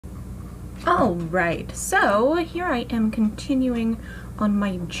Alright, so here I am continuing on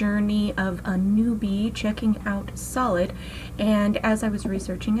my journey of a newbie checking out Solid, and as I was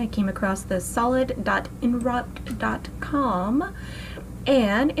researching I came across the solid.inrupt.com,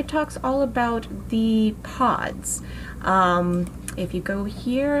 and it talks all about the pods. If you go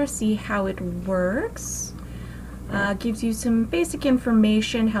here, see how it works. Gives you some basic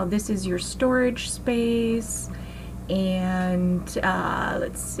information, how this is your storage space, and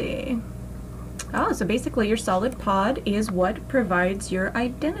let's see. Oh, so basically your solid pod is what provides your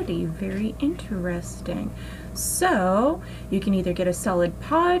identity. Very interesting. So you can either get a solid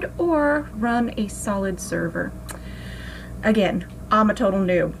pod or run a solid server. Again, I'm a total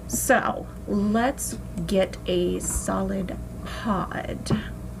noob, so let's get a solid pod.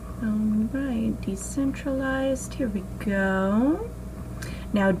 Alright, decentralized, here we go.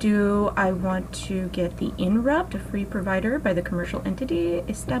 Now, do I want to get the Inrupt, a free provider by the commercial entity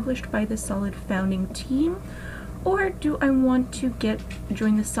established by the Solid founding team, or do I want to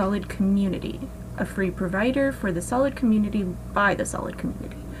join the Solid community, a free provider for the Solid community by the Solid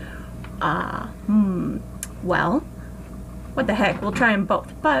community? Well, what the heck, we'll try them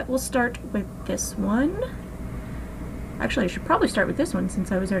both, but we'll start with this one. Actually, I should probably start with this one since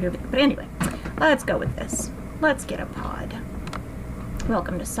I was already over there, but anyway, let's go with this. Let's get a pod.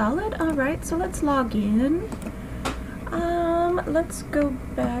 Welcome to Solid. Alright, so let's log in. Let's go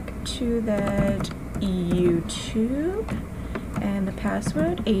back to that YouTube, and the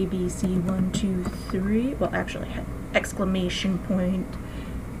password ABC123, well actually exclamation point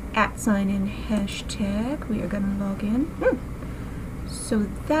 @ and hashtag. We are gonna log in. So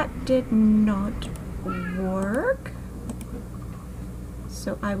that did not work.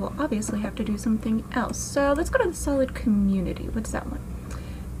 So I will obviously have to do something else. So let's go to the Solid community. What's that one?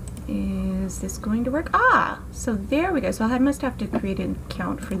 Is this going to work? Ah, so there we go. So I must have to create an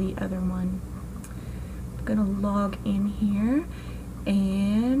account for the other one. I'm gonna log in here,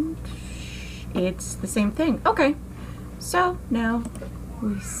 and it's the same thing. Okay, so now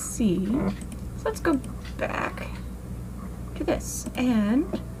we see. So let's go back to this,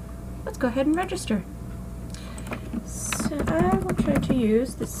 and let's go ahead and register. So I will try to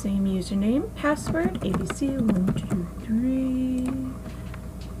use the same username, password, ABC123,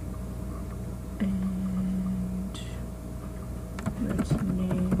 and let's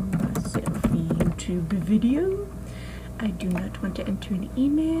name myself YouTube video. I do not want to enter an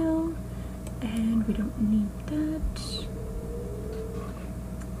email, and we don't need that.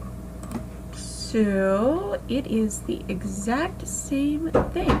 So it is the exact same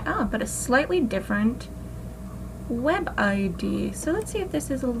thing, but a slightly different web ID. So let's see if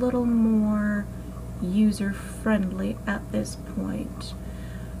this is a little more user-friendly at this point.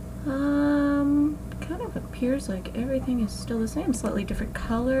 Kind of appears like everything is still the same. Slightly different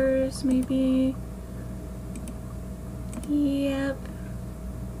colors, maybe. Yep.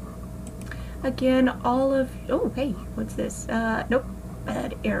 Again, all of... Oh, hey, what's this? Nope.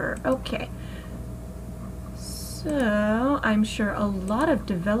 Bad error. Okay. So, I'm sure a lot of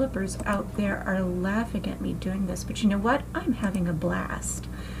developers out there are laughing at me doing this, but you know what? I'm having a blast.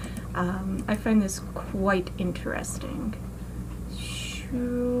 I find this quite interesting.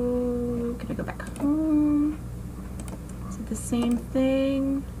 Can I go back home? Is it the same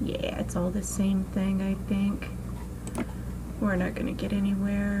thing? Yeah, it's all the same thing, I think. We're not gonna get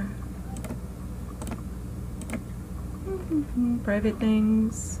anywhere. Private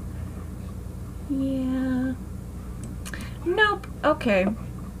things. Yeah. Nope. Okay.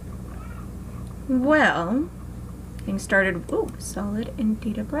 Well, things started. Ooh, Solid and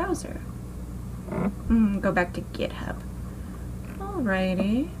data browser. Go back to GitHub.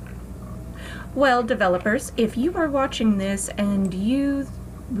 Alrighty. Well, developers, if you are watching this and you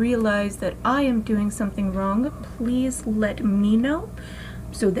realize that I am doing something wrong, please let me know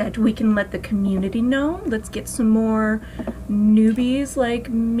so that we can let the community know. Let's get some more newbies like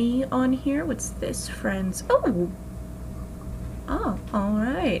me on here. What's this, friends? Oh! Oh,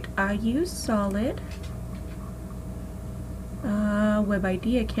 alright. I use Solid. Web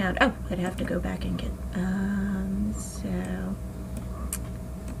ID account. Oh, I'd have to go back and get,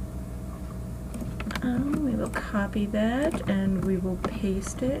 we will copy that and we will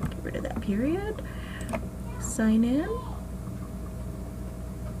paste it. Get rid of that period. Sign in.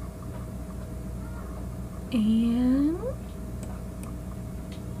 And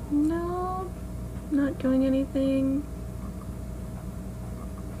no, not doing anything.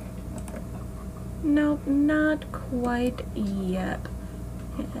 Nope, not quite yet.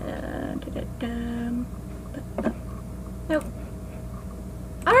 Nope.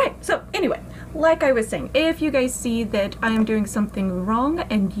 Alright, so anyway, like I was saying, if you guys see that I am doing something wrong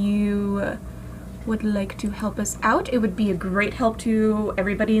and you would like to help us out, it would be a great help to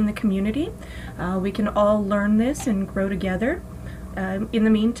everybody in the community. We can all learn this and grow together. In the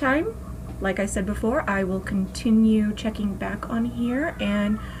meantime, like I said before, I will continue checking back on here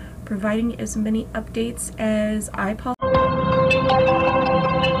and providing as many updates as I possibly